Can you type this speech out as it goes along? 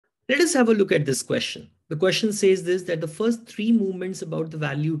Let us have a look at this question. The question says this, that the first three movements about the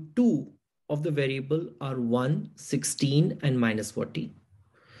value 2 of the variable are 1, 16, and minus 40.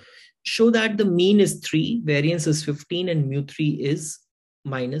 Show that the mean is 3, variance is 15, and mu3 is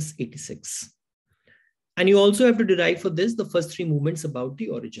minus 86. And you also have to derive for this the first three movements about the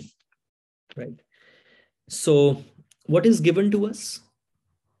origin, right? So what is given to us?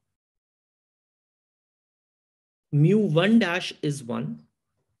 Mu1 dash is 1.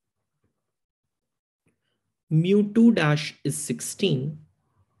 Mu2 dash is 16.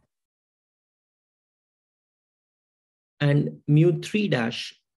 And mu3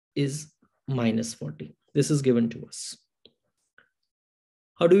 dash is minus 40. This is given to us.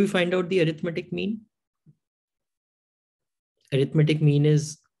 How do we find out the arithmetic mean? Arithmetic mean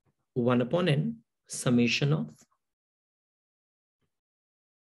is 1 upon n summation of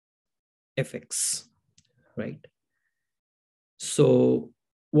fx, right? So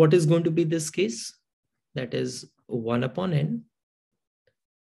what is going to be this case? That is 1 upon n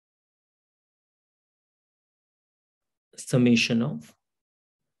summation of.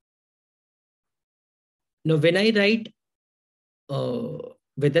 Now when I write,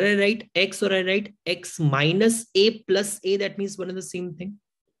 whether I write x or I write x minus a plus a, that means one and the same thing,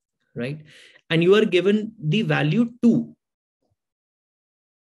 right? And you are given the value 2.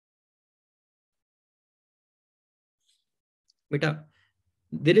 Beta,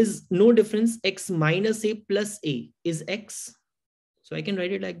 there is no difference. X minus a plus a is x. So I can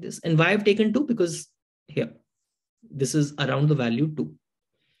write it like this. And why I've taken 2? Because here, this is around the value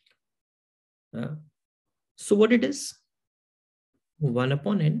 2. So what it is? 1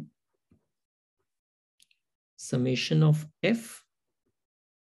 upon n summation of f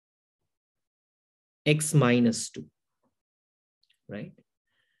x minus 2, right?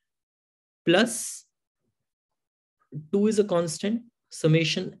 Plus 2 is a constant,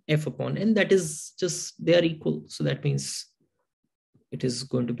 summation f upon n, that is just, they are equal. So that means it is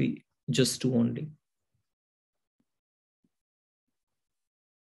going to be just 2 only.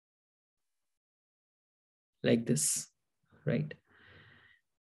 Like this, right?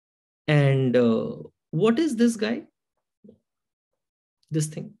 And what is this guy? This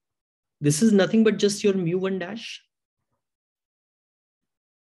thing. This is nothing but just your mu1 dash.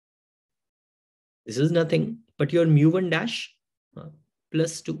 This is nothing but your mu1 dash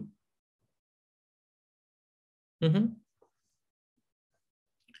plus 2.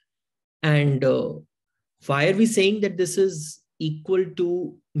 And why are we saying that this is equal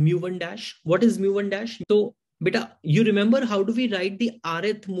to mu1 dash? What is mu1 dash? So beta, you remember how do we write the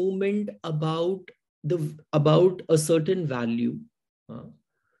rth movement about a certain value?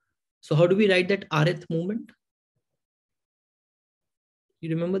 So how do we write that rth movement?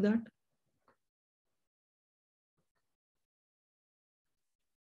 You remember that?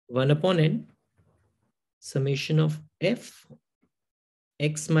 1 upon n summation of f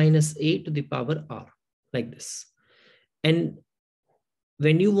x minus a to the power r, like this. And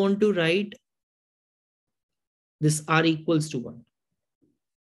when you want to write this r equals to 1,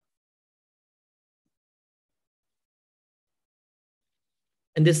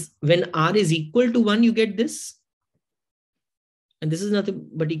 and this, when r is equal to 1, you get this. And this is nothing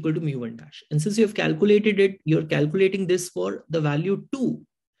but equal to mu1 dash. And since you have calculated it, you're calculating this for the value 2.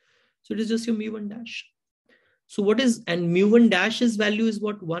 So it is just your mu1 dash. So what is, and mu1 dash's value is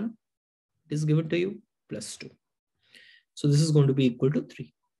what? 1. It is given to you plus 2. So this is going to be equal to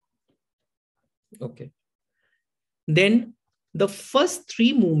 3. Okay. Then the first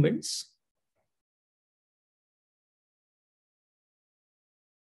three movements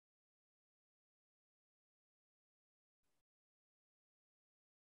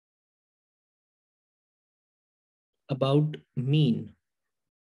about mean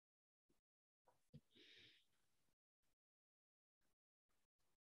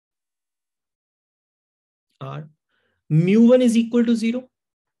are mu1 is equal to 0.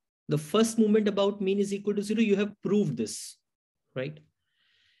 The first movement about mean is equal to 0. You have proved this, right?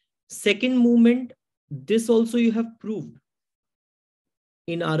 Second movement, this also you have proved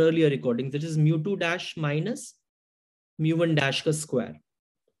in our earlier recordings. That is mu2 dash minus mu1 dash ka square,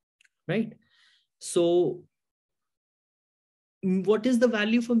 right? So what is the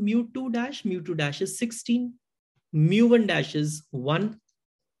value for mu2 dash? Mu2 dash is 16. Mu1 dash is 1.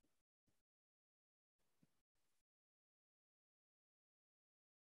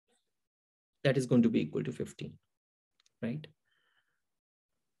 That is going to be equal to 15, right?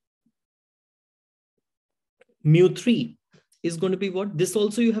 Mu3 is going to be what? This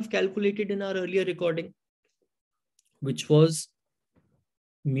also you have calculated in our earlier recording, which was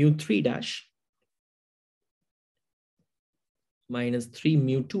mu3 dash minus 3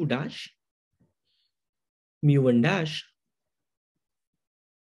 mu 2 dash mu 1 dash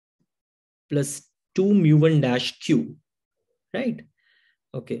plus 2 mu 1 dash q, right?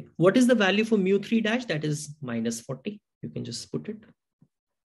 Okay. What is the value for mu 3 dash? That is minus 40. You can just put it.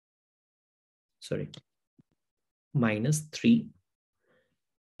 Sorry. Minus 3.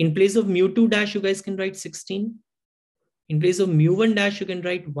 In place of mu 2 dash, you guys can write 16. In place of mu 1 dash, you can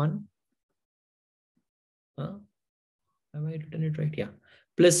write 1. Have I written it right? Yeah.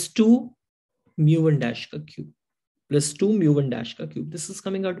 Plus 2 mu 1 dash ka cube. Plus 2 mu 1 dash ka cube. This is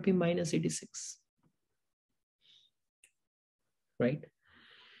coming out to be minus 86. Right?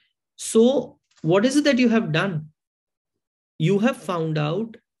 So what is it that you have done? You have found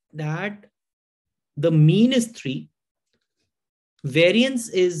out that the mean is 3. Variance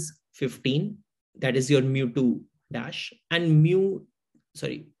is 15. That is your mu 2 dash. And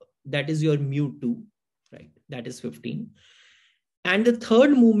that is your mu 2. Right? That is 15. And the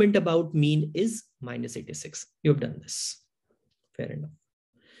third movement about mean is minus 86. You have done this. Fair enough.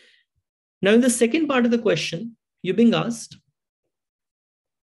 Now, in the second part of the question, you're being asked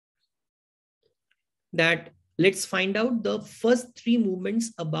that let's find out the first 3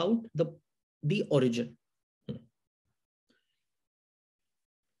 movements about the origin.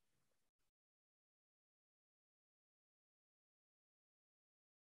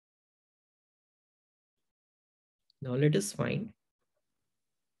 Now let us find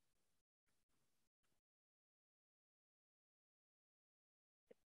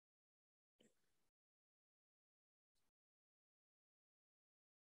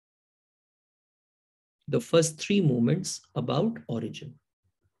the first 3 movements about origin.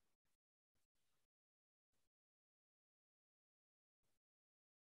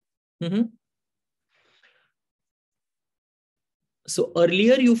 So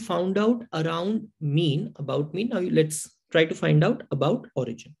earlier you found out around mean, about mean. Now let's try to find out about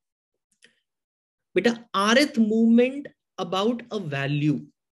origin. But a rth movement about a value,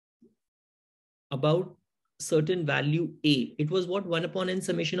 about certain value a, it was what? 1 upon n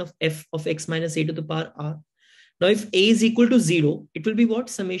summation of f of x minus a to the power r. Now if a is equal to 0, it will be what?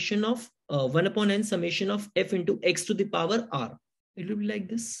 Summation of 1 upon n summation of f into x to the power r. It will be like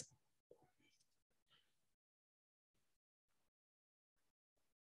this.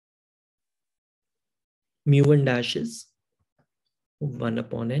 Mu 1 dash is 1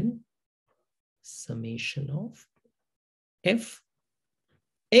 upon n summation of f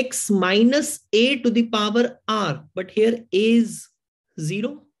x minus a to the power r. But here a is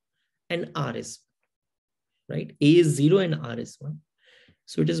 0 and r is, right? A is 0 and r is 1.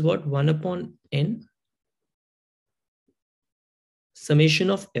 So it is what? 1 upon n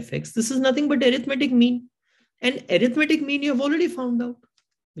summation of fx. This is nothing but arithmetic mean. And arithmetic mean you have already found out,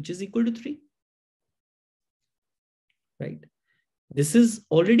 which is equal to 3. Right? This is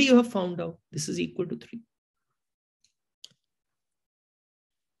already you have found out. This is equal to 3.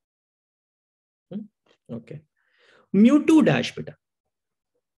 Okay. Mu 2 dash beta.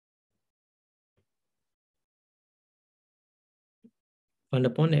 One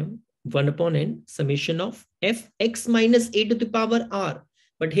upon n summation of f x minus a to the power r.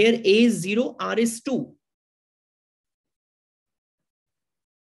 But here a is 0, r is 2.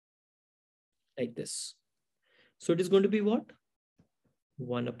 Like this. So it is going to be what?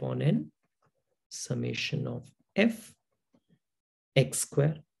 1 upon n summation of f x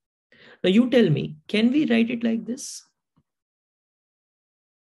square. Now you tell me, can we write it like this?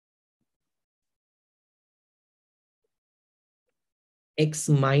 X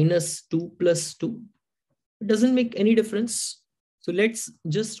minus 2 plus 2. It doesn't make any difference. So let's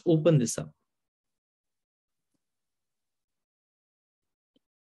just open this up.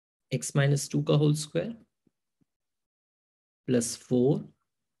 X minus 2 ka whole square plus 4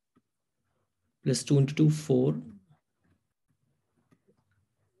 plus 2 into 2, 4,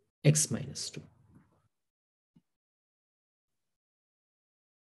 x minus 2.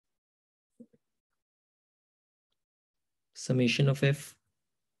 Summation of f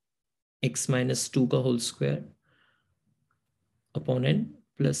x minus 2 ka whole square upon n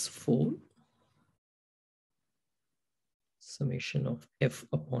plus 4 summation of f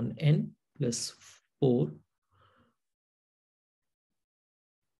upon n plus 4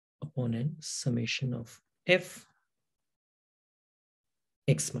 upon n summation of f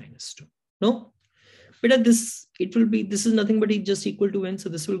x minus 2. No, but at this, it will be, this is nothing but it just equal to n. So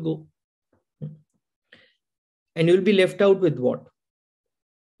this will go. And you will be left out with what?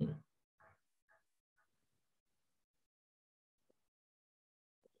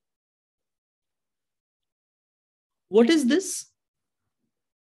 What is this?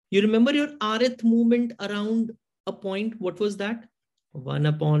 You remember your rth movement around a point, what was that? 1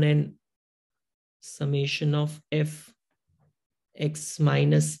 upon n summation of f x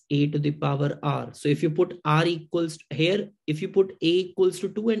minus a to the power r. So if you put r equals to, here, if you put a equals to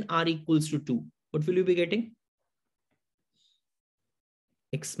 2 and r equals to 2, what will you be getting?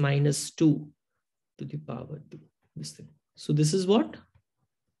 X minus 2 to the power 2. This thing. So this is what?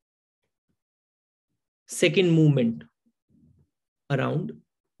 Second movement around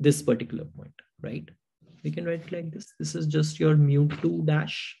this particular point, right? We can write it like this. This is just your mu2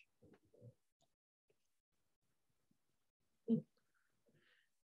 dash.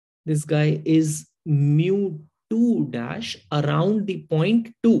 This guy is mu2 dash around the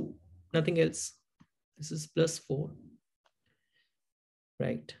point 2, nothing else. This is plus 4,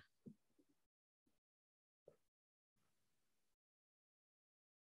 right?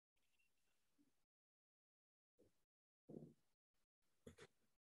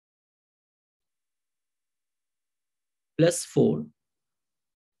 Plus 4.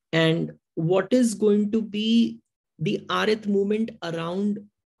 And what is going to be the rth movement around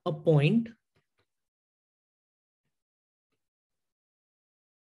a point?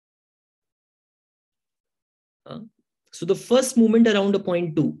 So the first movement around a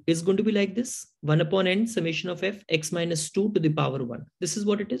point 2 is going to be like this: 1 upon n summation of f x minus 2 to the power 1. This is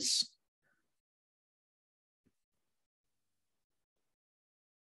what it is.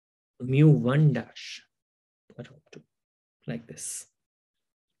 Mu1 dash around 2, like this,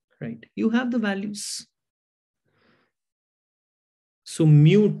 right? You have the values. So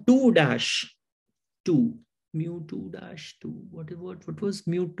mu2 dash 2, mu2 dash 2, what was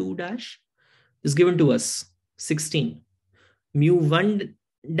mu2 dash? Is given to us 16. Mu1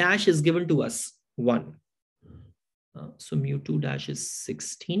 dash is given to us 1. So mu2 dash is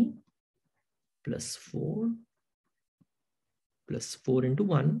 16 plus 4 plus 4 into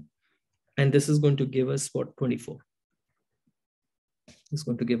 1. And this is going to give us what? 24. It's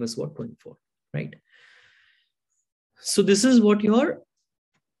going to give us what? 24, right? So this is what your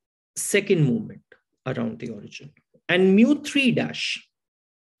second movement around the origin. And mu3 dash.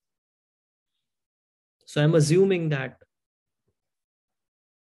 So I'm assuming that,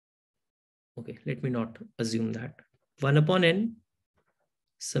 okay, let me not assume that. 1 upon n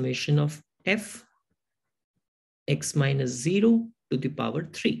summation of f x minus 0 to the power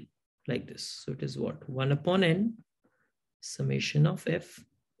 3, like this. So it is what? 1 upon n summation of f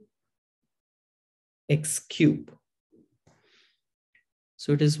x cube.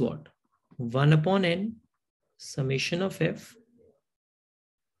 So it is what? 1 upon n summation of f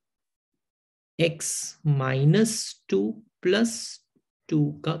x minus 2 plus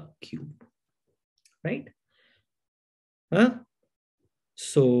 2 ka cube, right?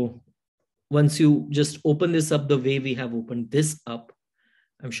 So once you just open this up the way we have opened this up,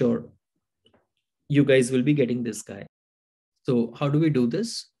 I'm sure you guys will be getting this guy. So how do we do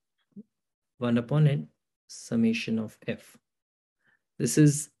this? 1 upon n summation of f. This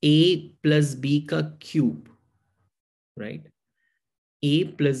is a plus b ka cube, right? A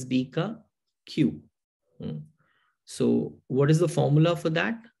plus b ka cube. So what is the formula for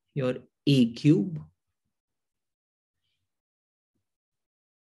that? Your a cube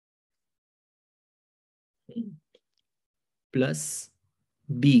plus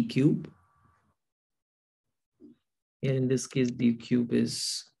b cube. Here in this case, b cube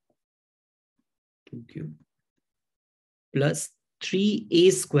is 2 cube plus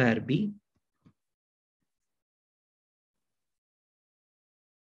 3a square b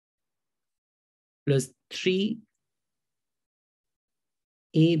plus 3ab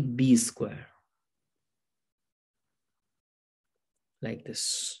square, like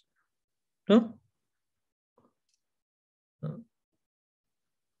this. No?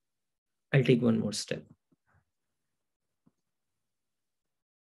 I'll take one more step.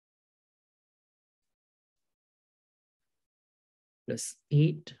 Plus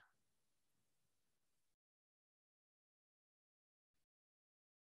 8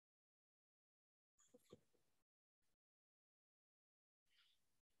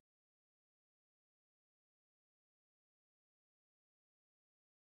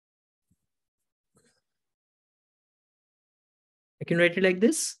 I can write it like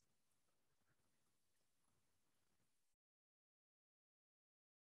this.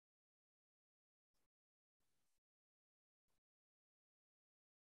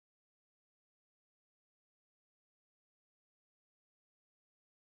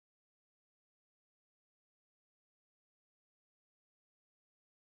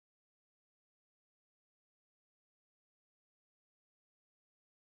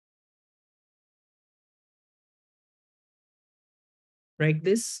 Like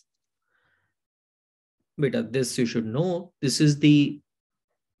this. Beta, this you should know. This is the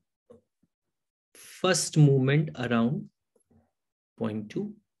first movement around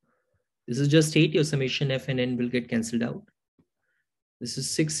 0.2. This is just 8. Your summation F and N will get cancelled out. This is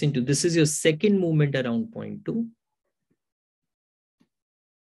 6 into, this is your second movement around 0.2.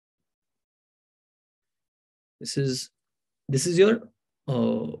 This is your,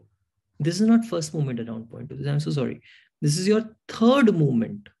 this is not first movement around 0.2. I'm so sorry. This is your third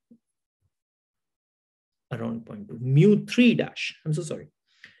movement around 0.2. Mu 3 dash. I'm so sorry.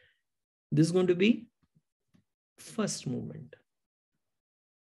 This is going to be first movement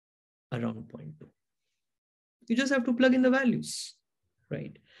around 0.2. You just have to plug in the values,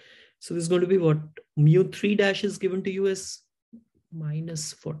 right? So this is going to be what? Mu 3 dash is given to you as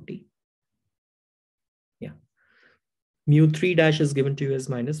minus 40. Yeah. Mu 3 dash is given to you as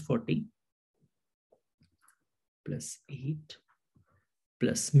minus 40 plus 8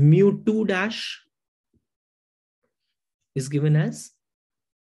 plus mu 2 dash is given as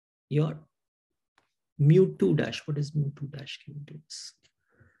your mu 2 dash. What is mu 2 dash given to us?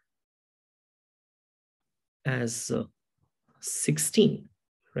 As 16,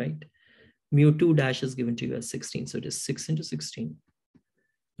 right? Mu 2 dash is given to you as 16. So it is 6 into 16.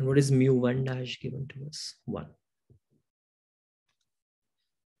 And what is mu 1 dash given to us? 1.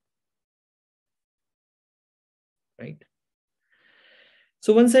 Right?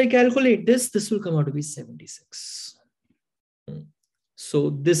 So once I calculate this, this will come out to be 76. So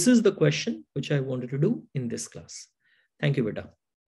this is the question which I wanted to do in this class. Thank you, Beta.